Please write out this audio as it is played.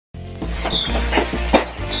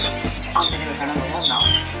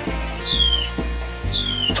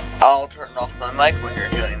I'll turn off my mic when you're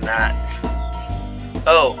doing that.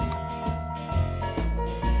 Oh.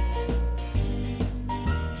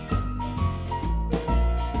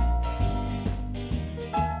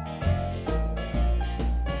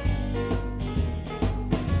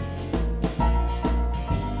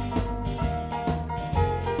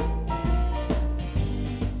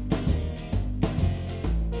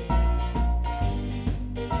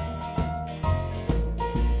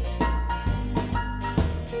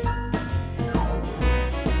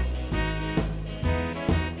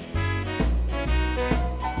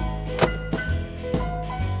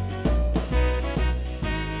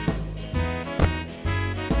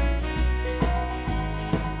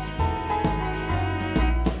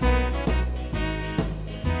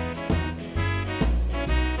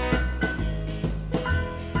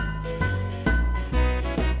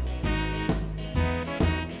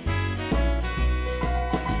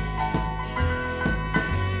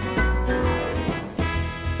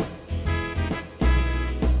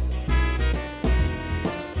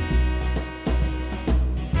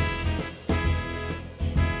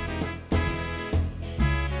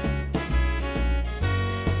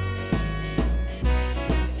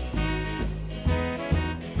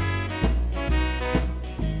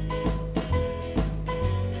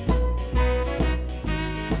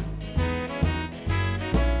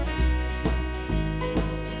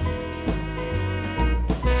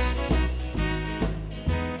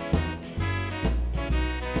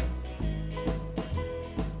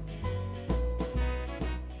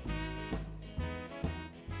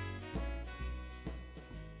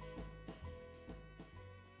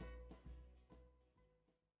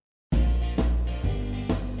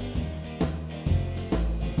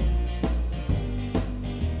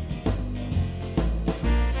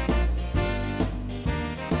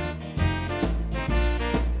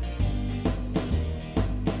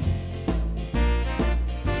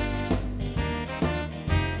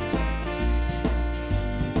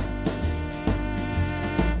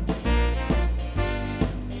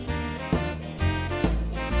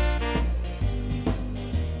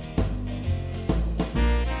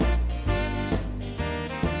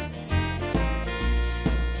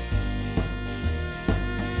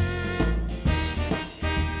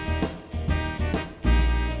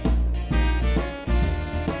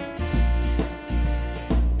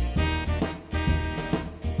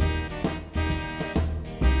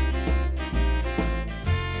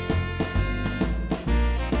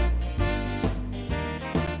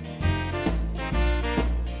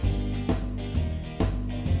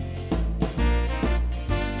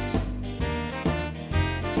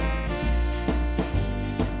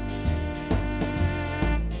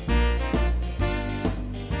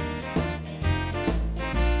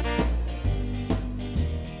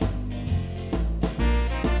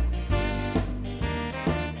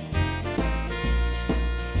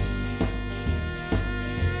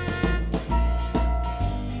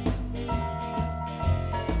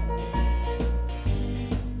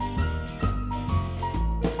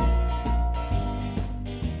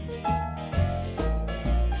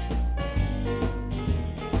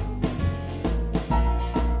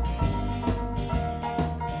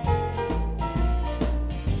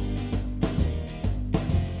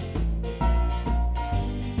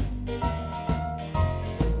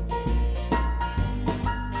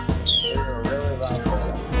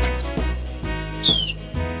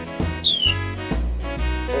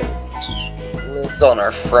 On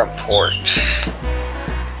our front porch.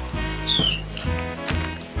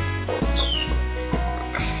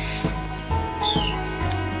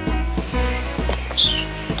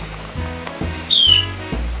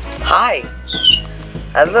 Hi!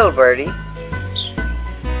 Hello, birdie.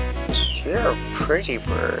 You're a pretty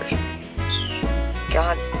bird.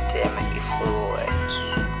 God damn it, you flew away.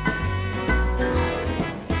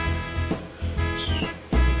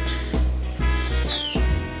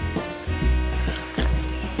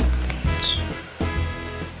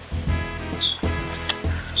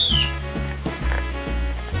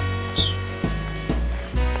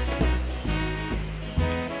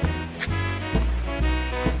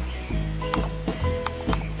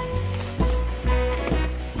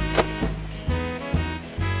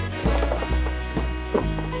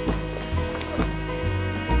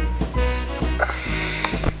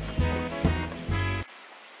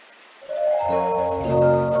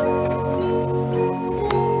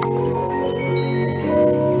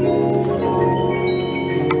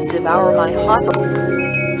 Devour my hot.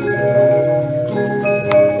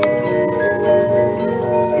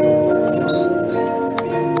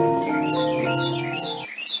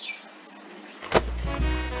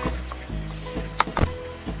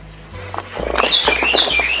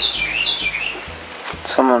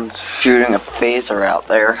 shooting a phaser out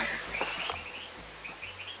there.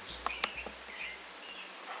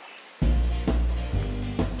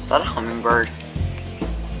 Is that a hummingbird?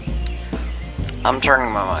 I'm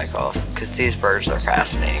turning my mic off because these birds are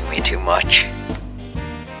fascinating me too much.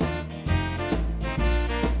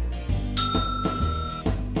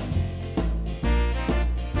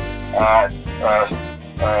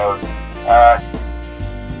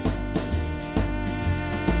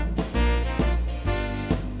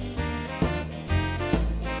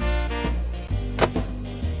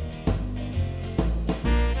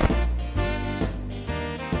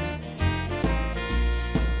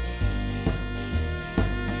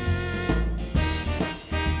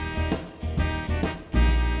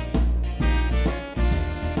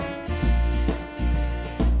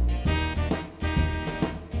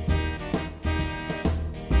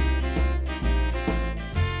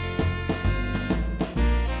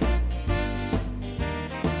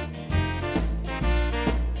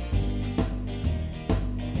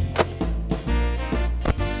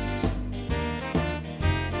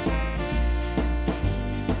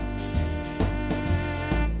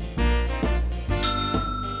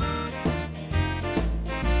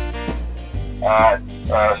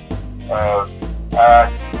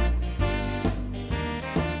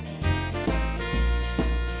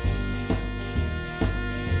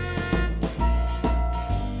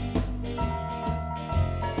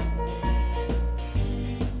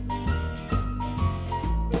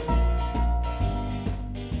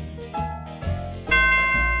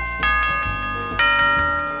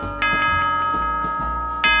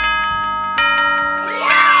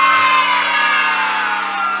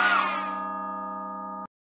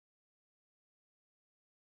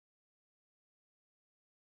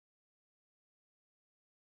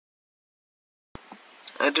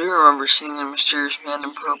 I do remember seeing the mysterious man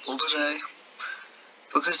in purple today,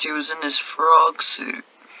 because he was in his frog suit.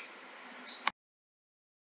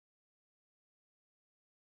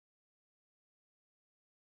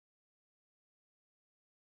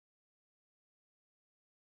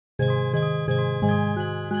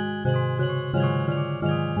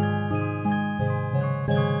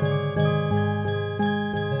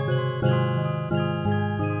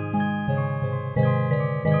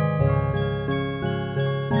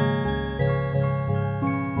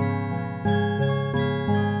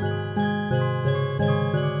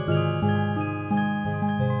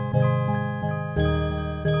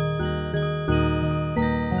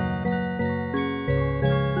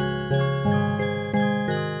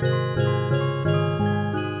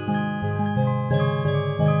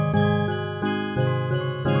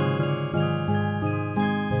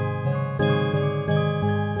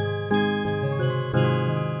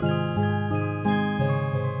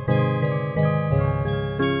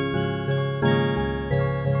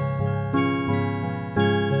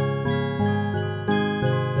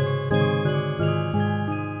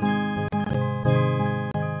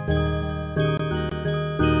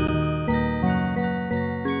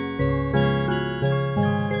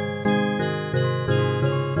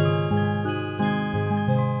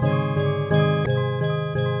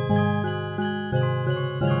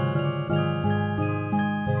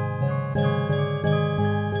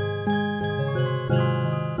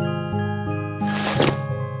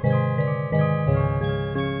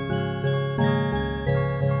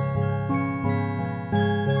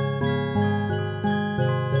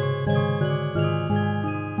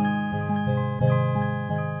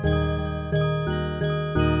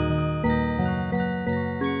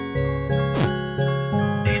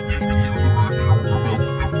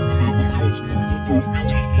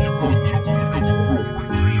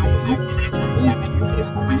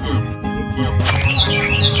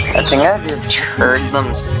 I think I just heard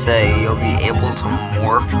them say you'll be able to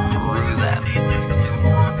morph through them.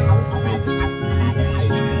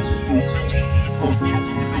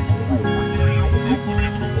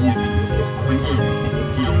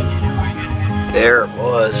 There it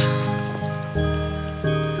was.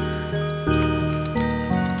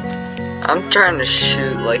 I'm trying to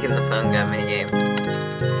shoot like in the phone gun minigame.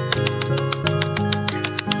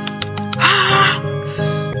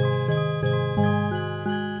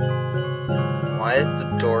 Why is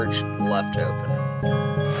the door just left open?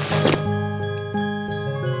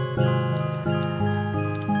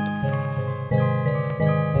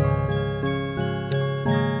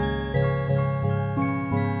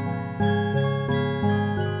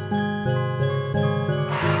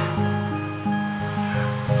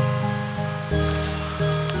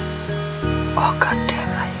 Oh god damn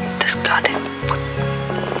it, I hate this goddamn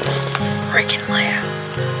freaking layout.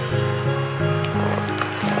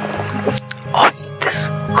 Oh, I hate this.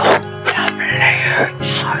 Cold.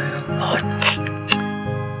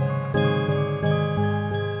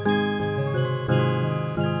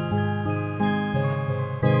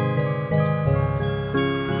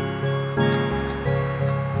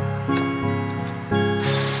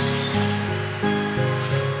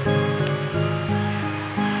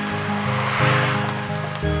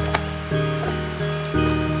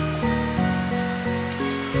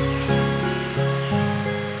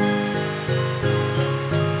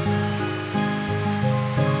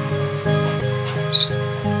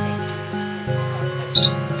 Wait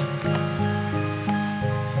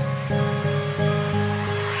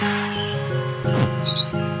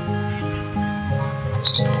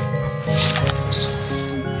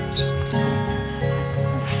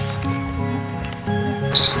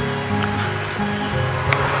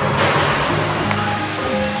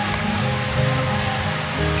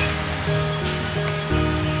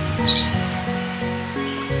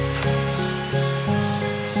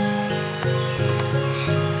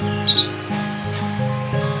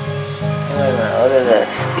a minute, look at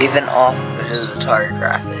this. Even off of it is the target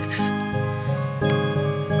graphics.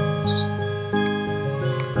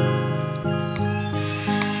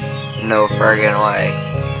 No friggin' way.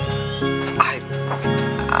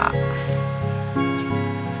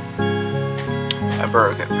 I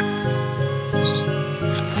broke it.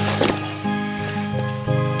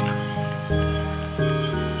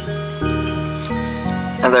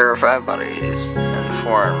 And there are 5 bodies and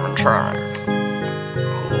 4 animatronics.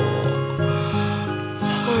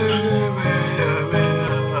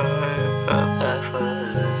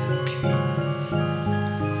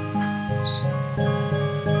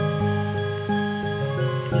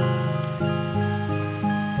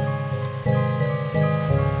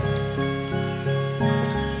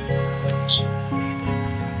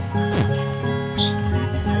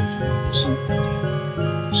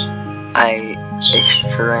 I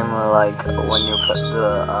extremely like when you put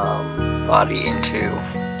the body into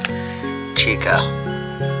Chica.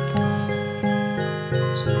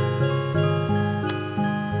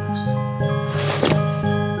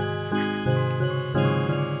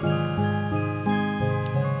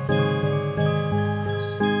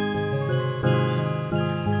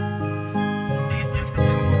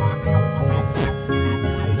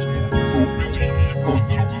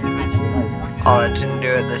 Oh, I didn't do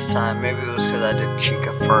it this time. Maybe it was because I did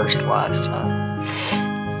Chica first last time.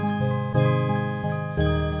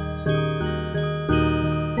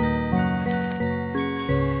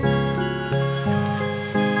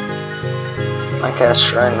 My cat's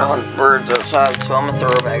trying to hunt birds outside, so I'm gonna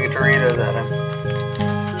throw a bag of Doritos at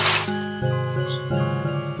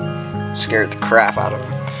him. Scared the crap out of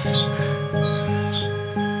him.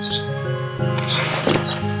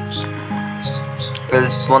 It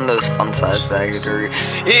was one of those fun-sized bags of Doritos.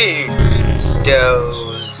 Eat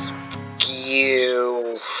those.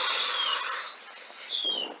 You.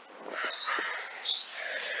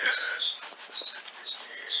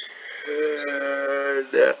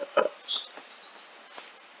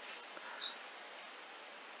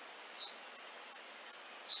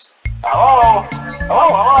 Hello? Hello,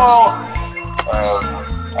 hello?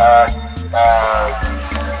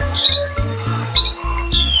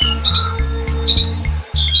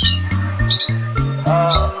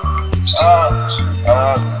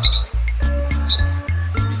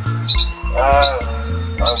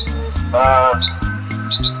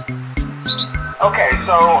 Okay,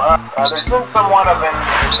 so, there's been somewhat of an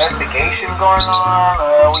investigation going on.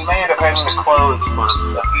 We may end up having to close for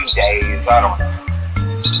a few days, I don't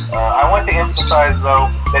know. I want to emphasize, though,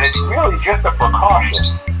 that it's really just a precaution.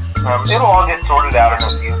 It'll all get sorted out in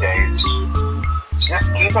a few days.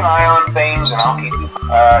 Just keep an eye on things, and I'll keep you,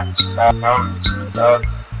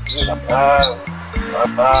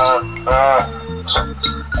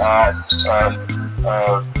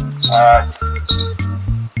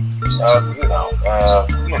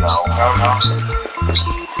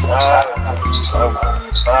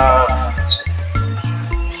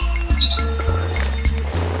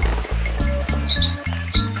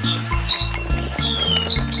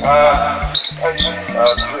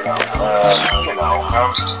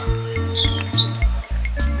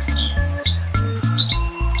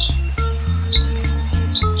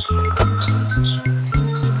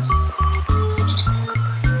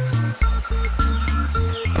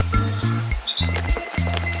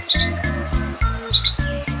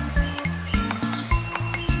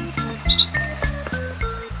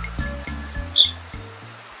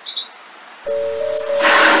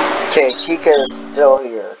 Okay, Chica is still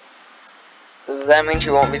here. So does that mean she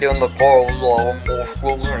won't be doing the balls?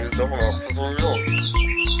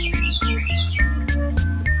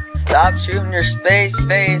 Stop shooting your space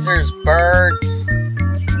phasers, birds!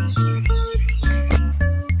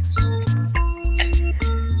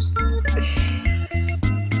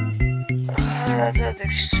 That's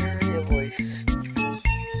extremely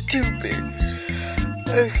stupid.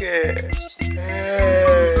 Okay.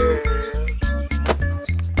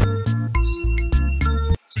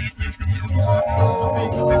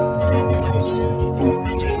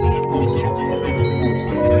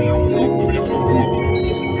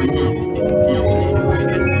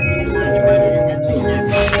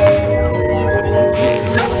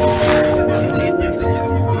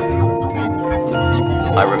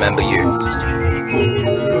 remember you.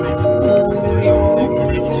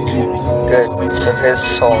 Good. So his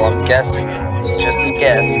soul, I'm guessing, just a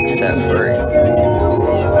guess, except for...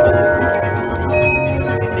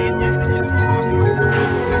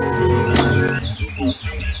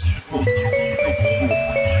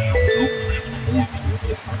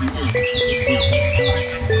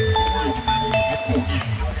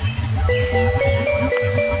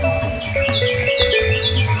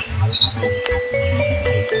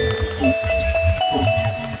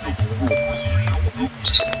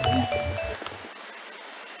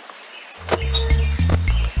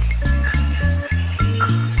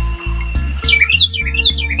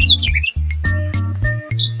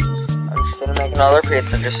 Make another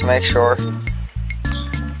pizza just to make sure.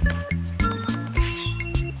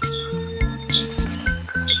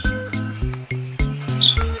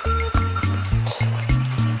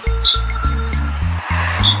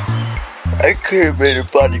 I could have made a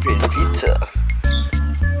body-based pizza.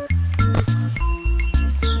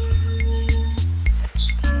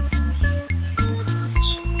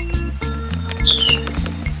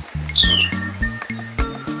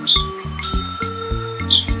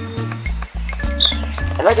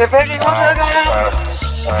 Like a very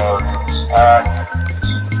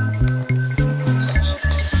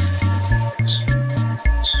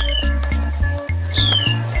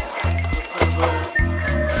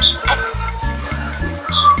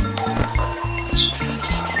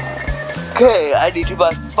Okay, I need to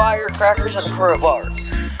buy firecrackers and a crowbar.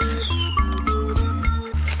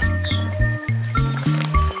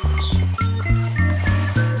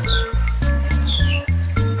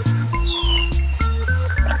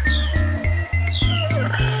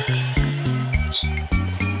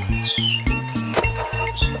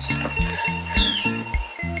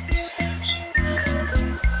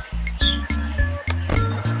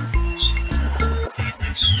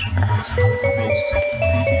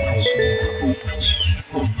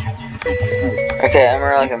 Okay, I'm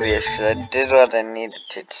really confused because I did what I needed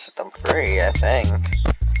to set them free, I think.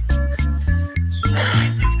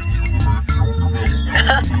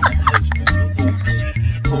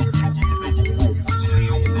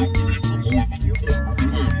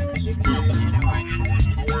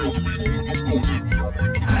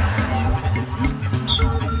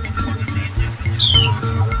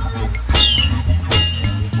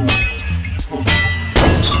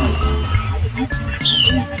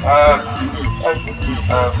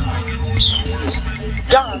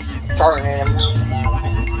 Darn him.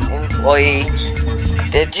 Employee,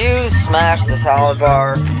 did you smash the salad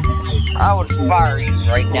bar? I would fire you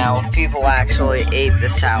right now if people actually ate the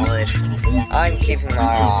salad. I'm keeping my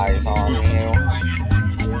eyes on you.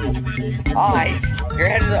 Eyes? Your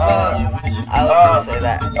head is above. I was gonna say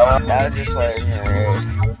that. That was just like rude.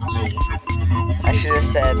 I should have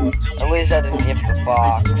said, at least I didn't get the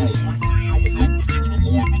box.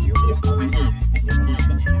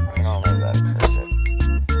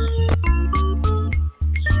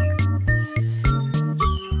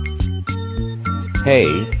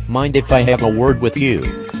 Hey, mind if I have a word with you?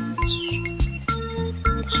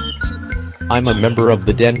 I'm a member of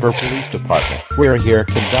the Denver Police Department. We're here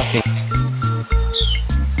conducting...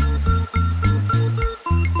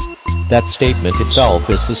 That statement itself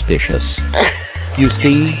is suspicious. You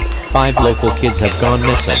see, 5 local kids have gone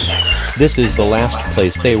missing. This is the last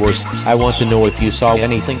place they were. I want to know if you saw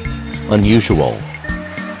anything unusual.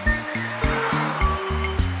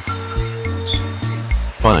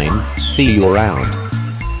 Fine, see you around.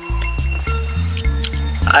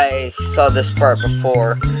 I saw this part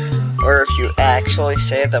before, where if you actually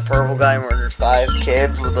say the purple guy murdered 5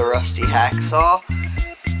 kids with a rusty hacksaw,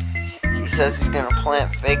 he says he's gonna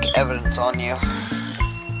plant fake evidence on you.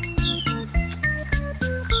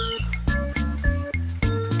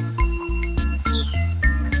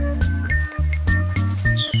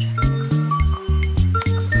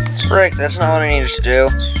 Frick, that's not what I needed to do.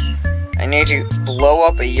 I need to blow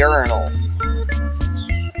up a urinal.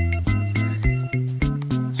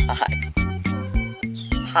 Hi.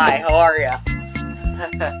 Hi, how are ya?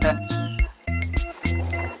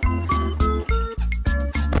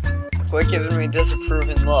 Quit giving me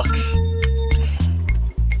disapproving looks.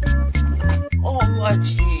 Oh my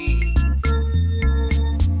gee.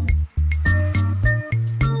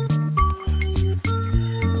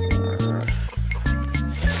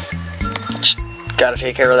 Gotta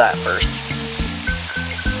take care of that first.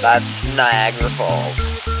 That's Niagara Falls.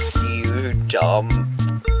 You dumb.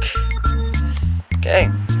 Okay.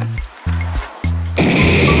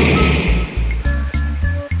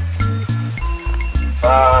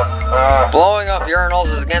 Blowing up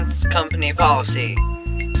urinals is against company policy.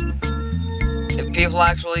 If people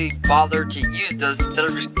actually bother to use those instead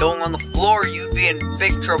of just going on the floor, you'd be in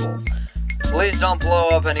big trouble. Please don't blow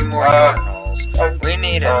up any more urinals. We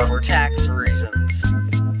need it for tax reasons.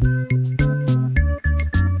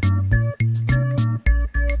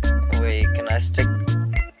 Wait, can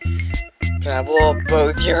I blow up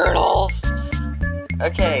both urinals?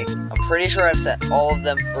 Okay, I'm pretty sure I've set all of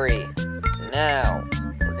them free. Now,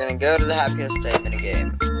 we're gonna go to the happiest day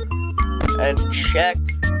minigame and check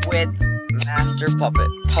with Master Puppet.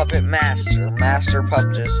 Puppet Master. Master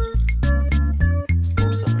Puppet is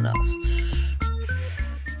something else.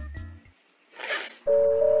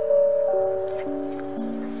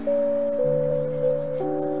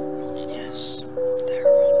 Yes, there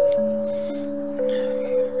only. Now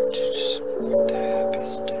you're just the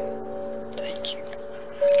happiest day. Thank you.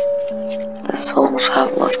 The souls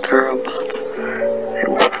have left their robots. I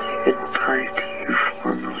will say goodbye to you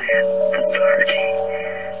formally at the party.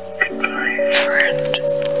 Goodbye, friend.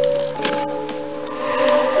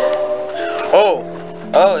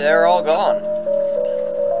 Oh, they're all gone.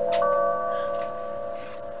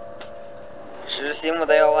 Should have seen what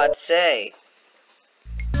they all had to say.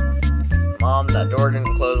 Mom, that door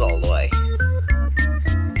didn't close all the way.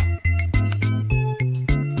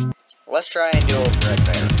 Let's try and do a Red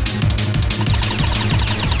Bear.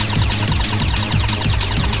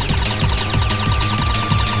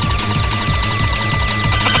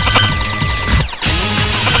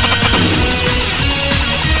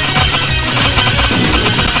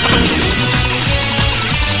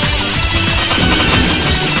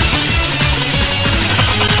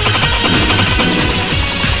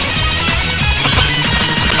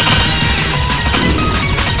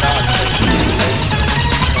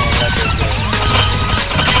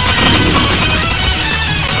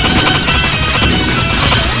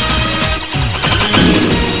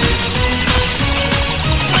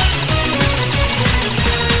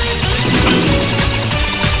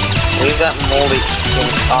 Leave that moldy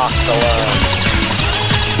fox alone.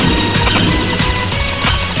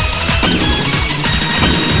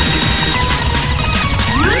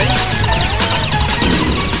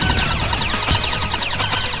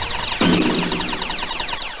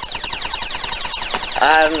 I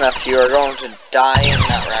don't know if you are going to die in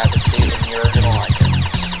that rabbit suit and you're going to like it.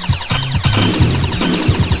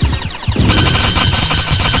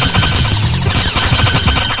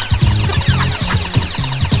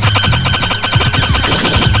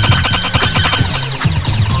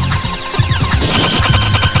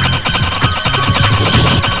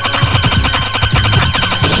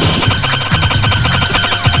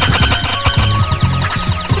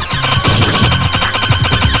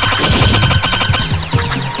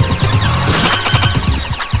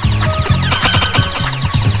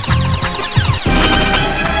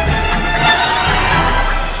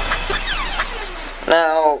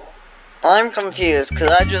 Now, I'm confused because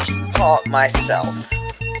I just fought myself.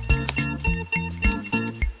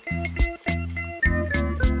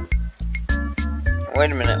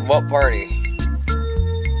 Wait a minute, what party?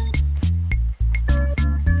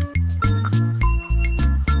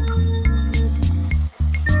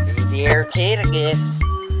 The arcade, I guess.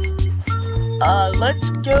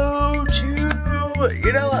 Let's go to...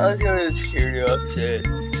 You know what? Let's go to the security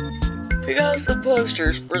office. Pick out some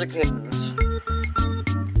posters for the kittens.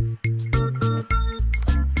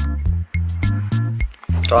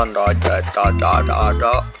 Dun, dun, dun, dun, dun, dun,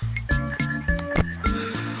 dun.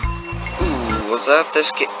 Ooh, was that this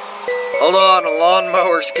kid? Hold on, a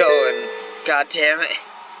lawnmower's going. God damn it.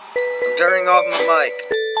 I'm turning off my mic.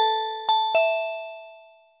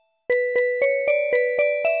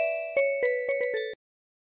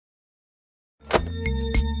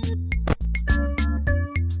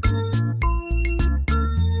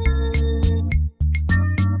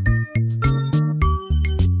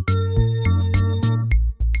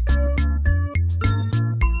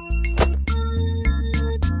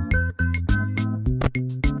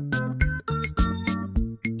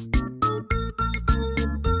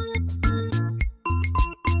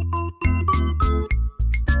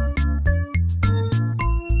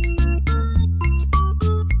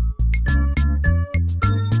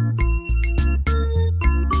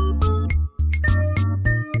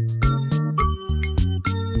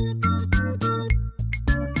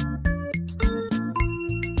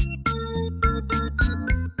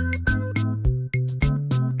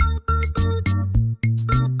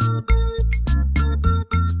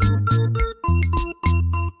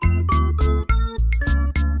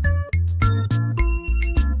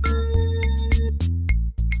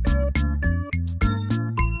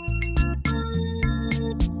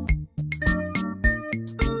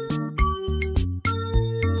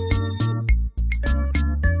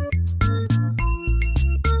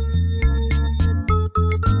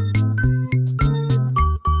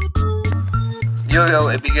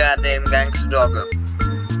 Baby goddamn gangsta doggo.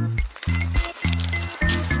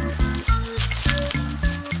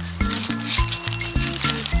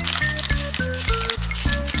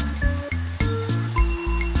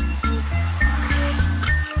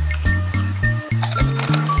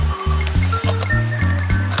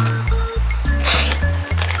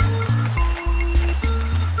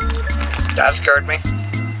 That scared me.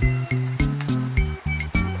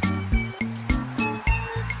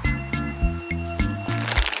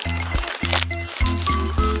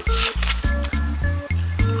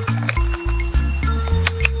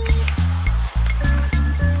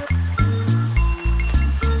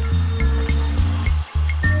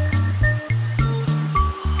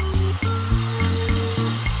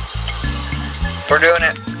 We're doing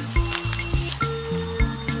it.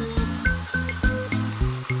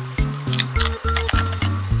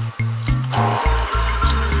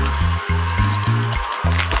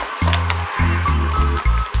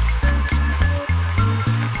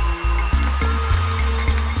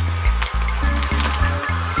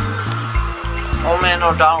 Old man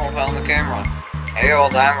O'Donnell found the camera. Hey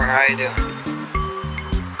old timer, how you doing?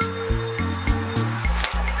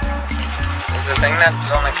 Is the thing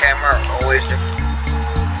that's on the camera always different?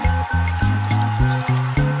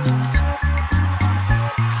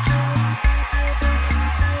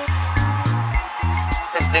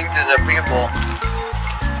 It thinks it's a people.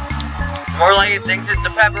 More like it thinks it's a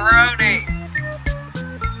pepperoni.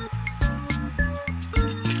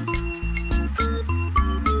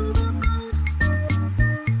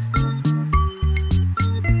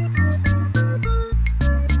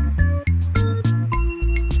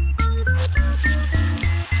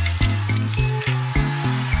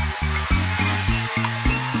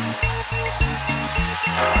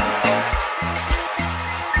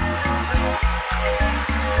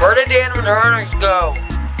 Where did the animatronics go?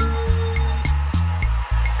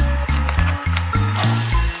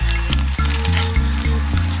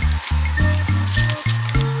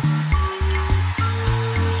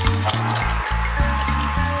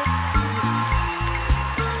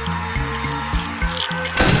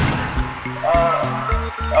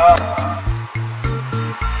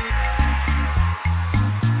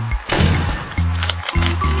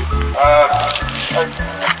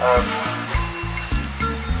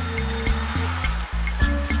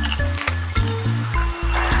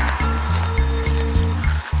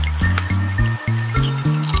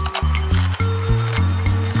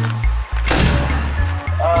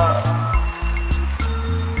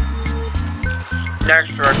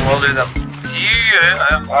 Next turn, we'll do them. Yeah.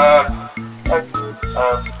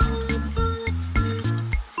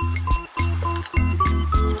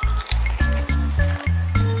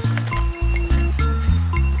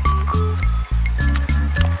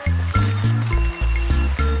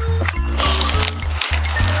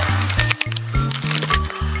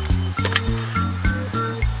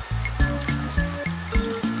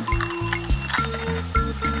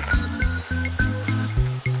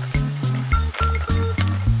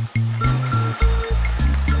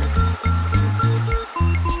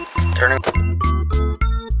 Turning.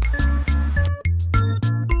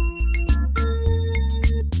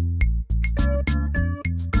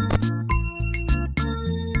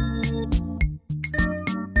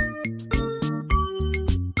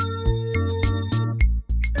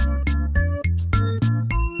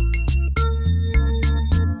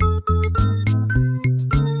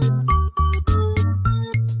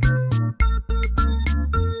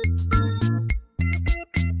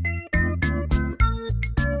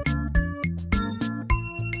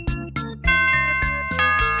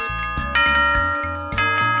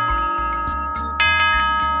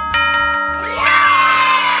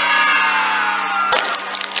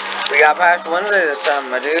 We got past Wednesday this time,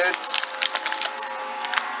 my dudes.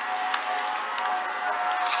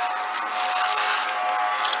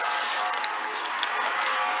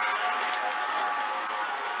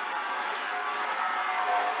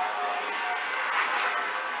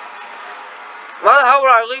 Why the hell would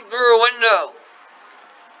I leap through a window?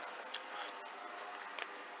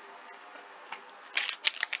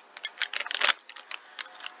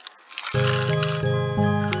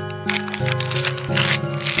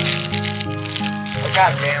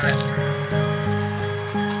 God damn it.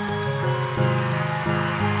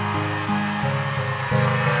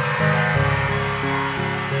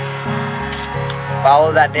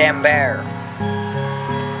 Follow that damn bear.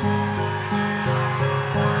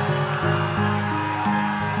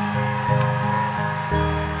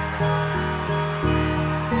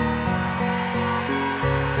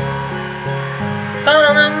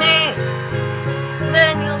 Follow me,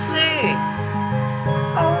 then you'll see.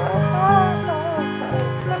 Follow.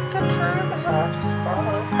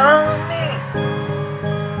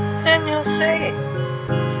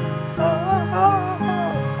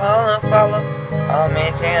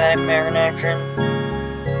 nice anti-nightmare in action.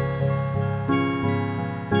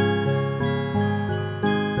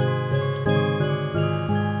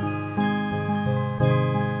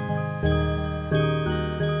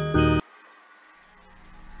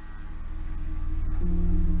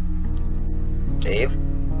 Dave?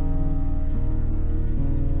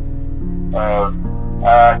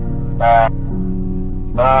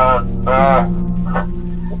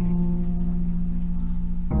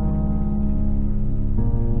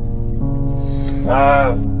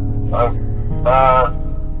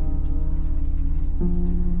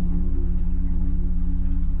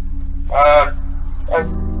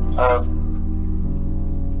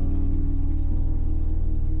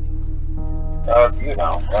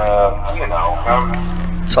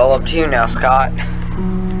 It's all up to you now, Scott.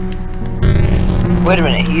 Wait a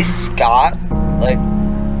minute, he's Scott? Like,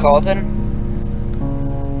 Colton?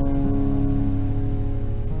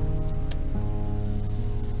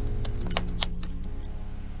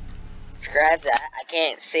 Scratch that, I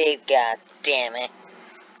can't save, god damn it.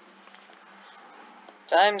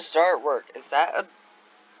 Time to start work. Is that a...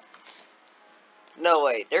 No,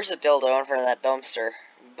 wait, there's a dildo in front of that dumpster.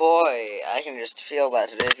 Boy, I can just feel that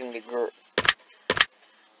today's gonna be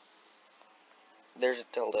There's a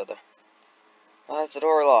dildo there. Why is the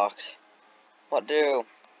door locked? What do?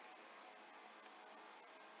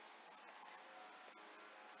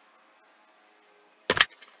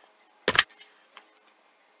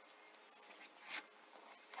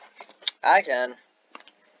 I can.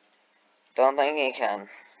 Don't think he can.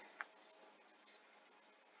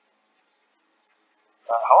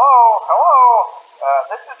 Hello.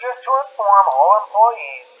 This is just to inform all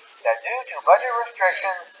employees that due to budget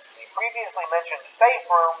restrictions, the previously mentioned safe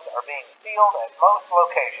rooms are being sealed at most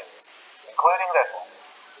locations, including this one.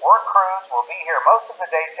 Work crews will be here most of the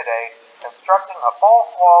day today, constructing a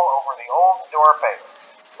false wall over the old door face.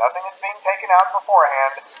 Nothing is being taken out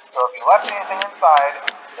beforehand, so if you left anything inside,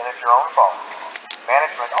 then it's your own fault.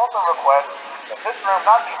 Management also requests that this room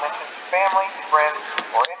not be mentioned to family, friends,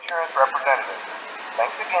 or insurance representatives.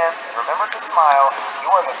 Thanks again, and remember to smile. You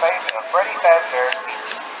are the face of Freddy Fazbear's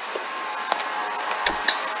Pizza.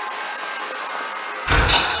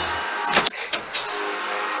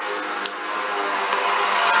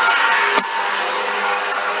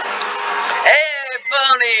 Hey,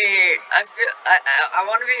 Bonnie! I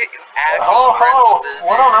want to be actually Hello. friends with this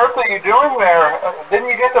What on earth are you doing there? Didn't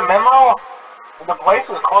you get the memo? The place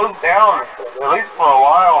was closed down, at least for a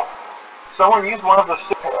while. Someone used one of the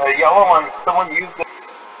yellow ones. Someone used it.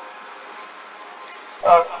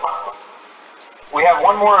 We have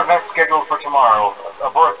one more event scheduled for tomorrow, a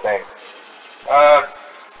birthday.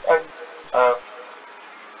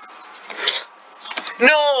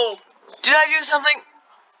 No! Did I do something?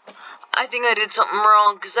 I think I did something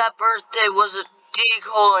wrong, because that birthday was a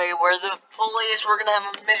decoy where the police were gonna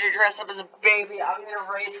have a midget dress up as a baby. I'm gonna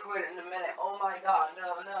rage quit in a minute. Oh my god,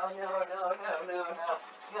 no, I know I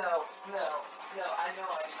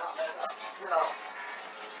fucked that up. No.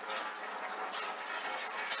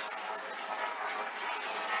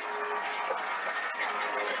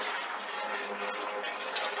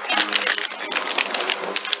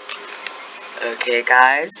 Okay,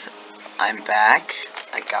 guys, I'm back.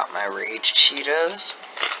 I got my Rage Cheetos.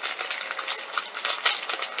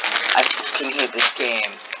 I can hate this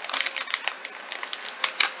game.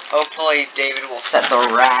 Hopefully, David will set the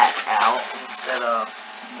rat out instead of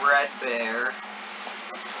Red Bear.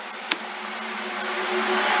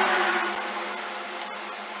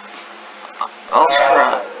 I'll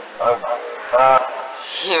try.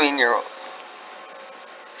 You mean you're...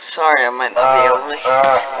 Sorry, I might not be able to make...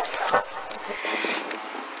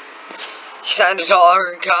 He signed a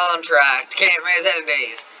 $1 contract. Can't miss any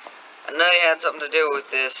days. I know you had something to do with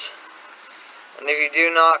this. And if you do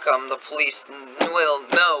not come, the police will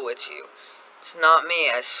know it's you. It's not me,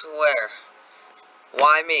 I swear.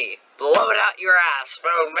 Why me? Blow it out your ass,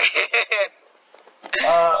 Spoon Man.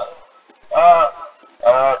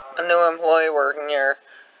 A new employee working here.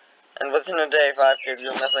 And within a day, 5 kids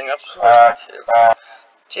go missing. Of course you do.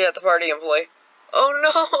 See you at the party, employee. Oh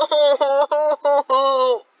no!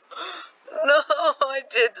 No, I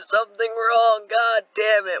did something wrong. God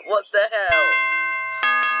damn it. What the hell?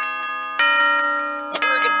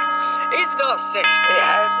 It's not 6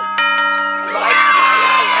 p.m.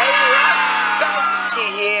 Hey,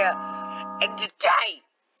 here. And today,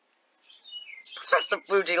 Professor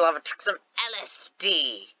Fujilava took some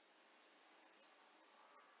LSD.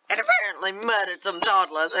 And apparently murdered some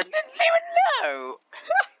toddlers and didn't even know.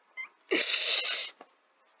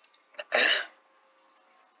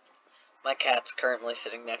 My cat's currently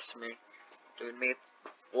sitting next to me, doing me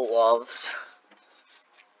loves.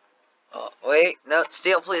 Oh, wait, no,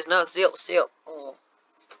 steal, please, no, steal. Oh.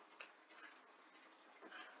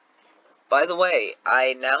 By the way,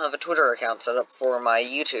 I now have a Twitter account set up for my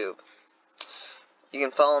YouTube. You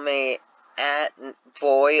can follow me at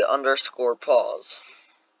boy_pause.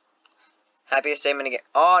 Happiest statement again.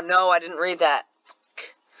 Oh, no, I didn't read that.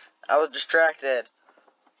 I was distracted.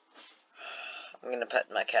 I'm gonna pet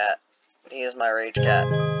my cat. He is my rage cat.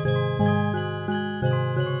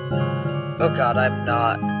 Oh god, I'm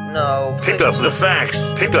not. No, please. Pick up the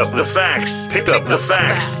facts. Pick up the facts. Pick up the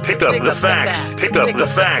facts. Pick up the facts. Pick up the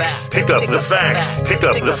facts. Pick up the facts. Pick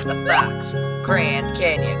up the facts. Grand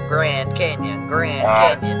Canyon, Grand Canyon, Grand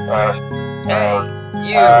Canyon. Hey,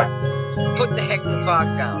 you! Put the heck of the fox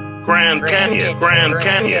down. Grand Canyon, Grand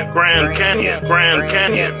Canyon, Grand Canyon, Grand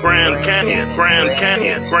Canyon, Grand Canyon, Grand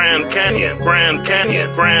Canyon, Grand Canyon, Grand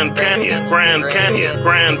Canyon, Grand Canyon, Grand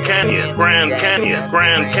Canyon, Grand Canyon, Grand Canyon,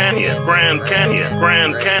 Grand Canyon, Grand Canyon,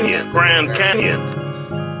 Grand Canyon, Grand Canyon.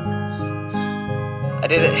 I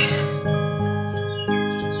did it.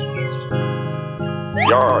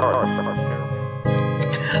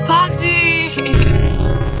 Foxy!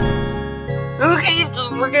 Who keeps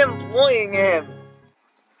freaking bullying him?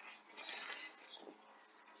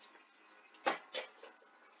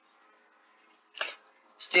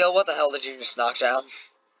 Steel, what the hell did you just knock down?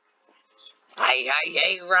 Hey,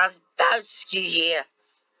 Rosbowski here.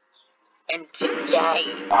 And today...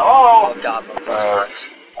 Oh god, my voice works.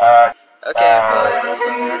 Okay,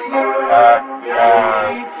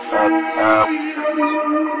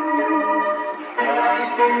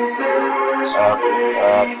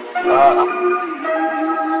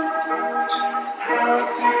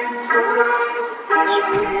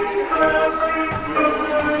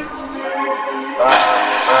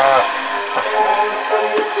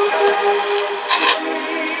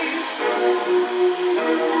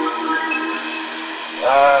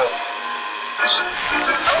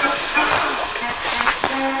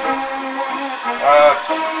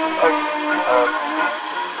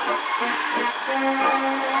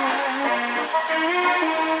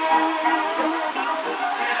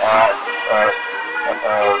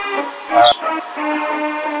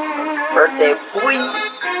 birthday boy!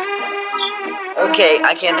 Okay,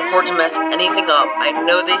 I can't afford to mess anything up. I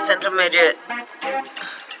know they sent a midget.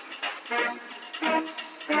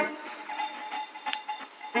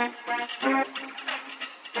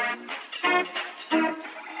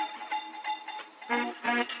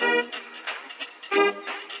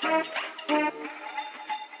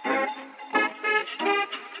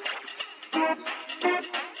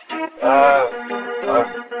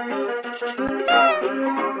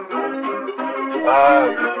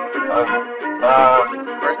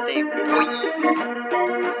 Birthday boy.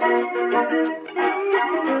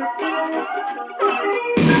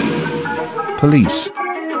 Police.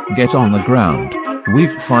 Get on the ground.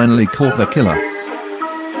 We've finally caught the killer.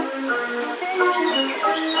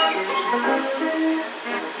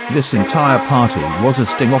 This entire party was a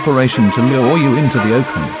sting operation to lure you into the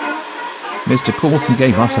open. Mr. Cawthon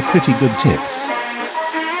gave us a pretty good tip.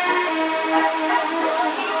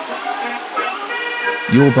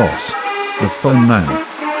 Your boss, the phone man.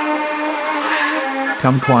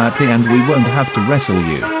 Come quietly and we won't have to wrestle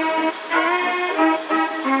you.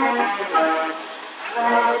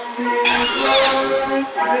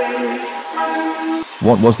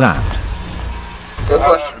 What was that? Good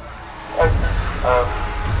question.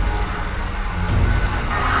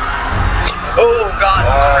 Oh god,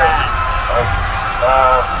 it's a rat.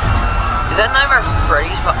 Is that Nightmare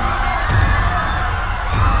Freddy's?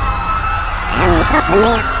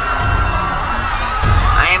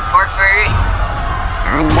 I am Fort Fairy.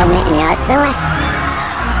 I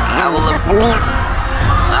will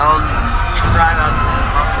drive out the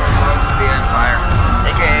lords of the Empire.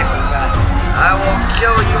 AKA I will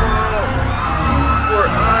kill you all, for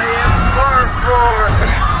I am Farfar.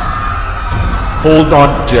 Hold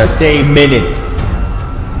on just a minute.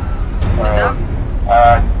 What's up?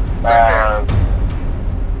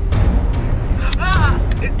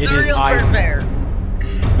 It's the real Fredbear.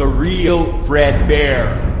 The real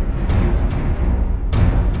Fredbear.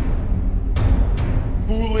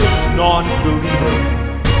 Foolish non-believer,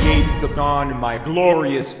 gaze upon my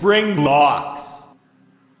glorious spring locks.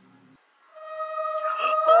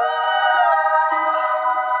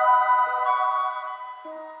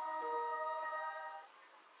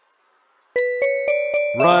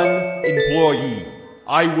 Run, employee.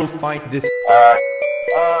 I will find this. What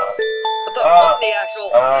the actual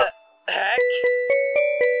heck?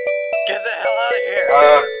 Get the hell out of here!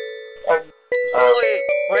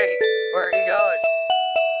 Wait, where are you going?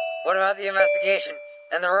 What about the investigation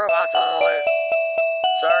and the robots on the loose?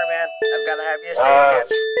 Sorry, man. I've got to have you a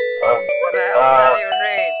sandwich. What the hell does that even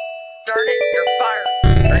mean? Darn it, you're fired.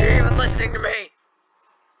 Are you even listening to me?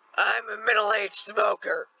 I'm a middle-aged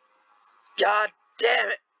smoker. God damn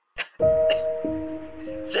it.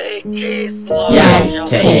 Say cheese, slow,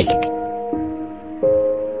 Take.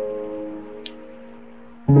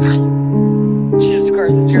 Jesus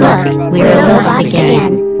Christ, it's your Look, we're robots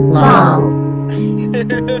again. Lol.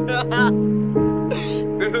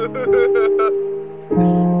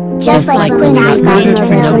 Just like when I murdered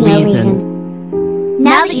for no reason.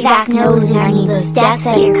 Now that you've acknowledged our needless deaths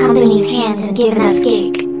at your company's hands and given us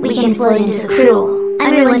cake, we can float into the cruel,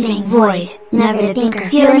 unrelenting void, never to think or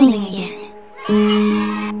feel anything again.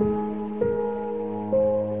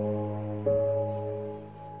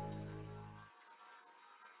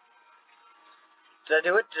 Did I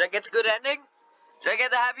do it? Did I get the good ending? Did I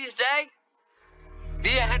get the happiest day?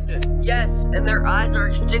 The end! Yes, and their eyes are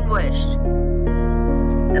extinguished.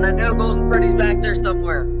 And I know Golden Freddy's back there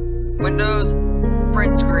somewhere. Windows,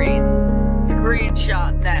 print screen.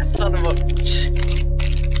 Screenshot that son of a...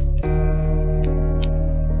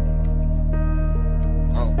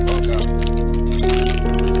 Oh god.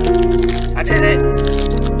 I did it!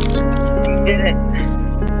 We did it!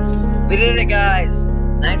 We did it, guys!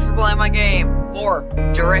 Thanks for playing my game. For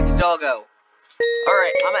Direct Doggo.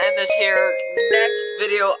 Alright, I'm gonna end this here. Next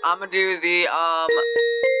video, I'm gonna do the,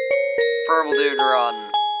 Purple Dude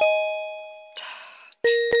Run.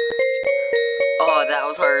 Jesus Christ. Oh, that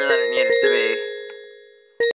was harder than it needed to be.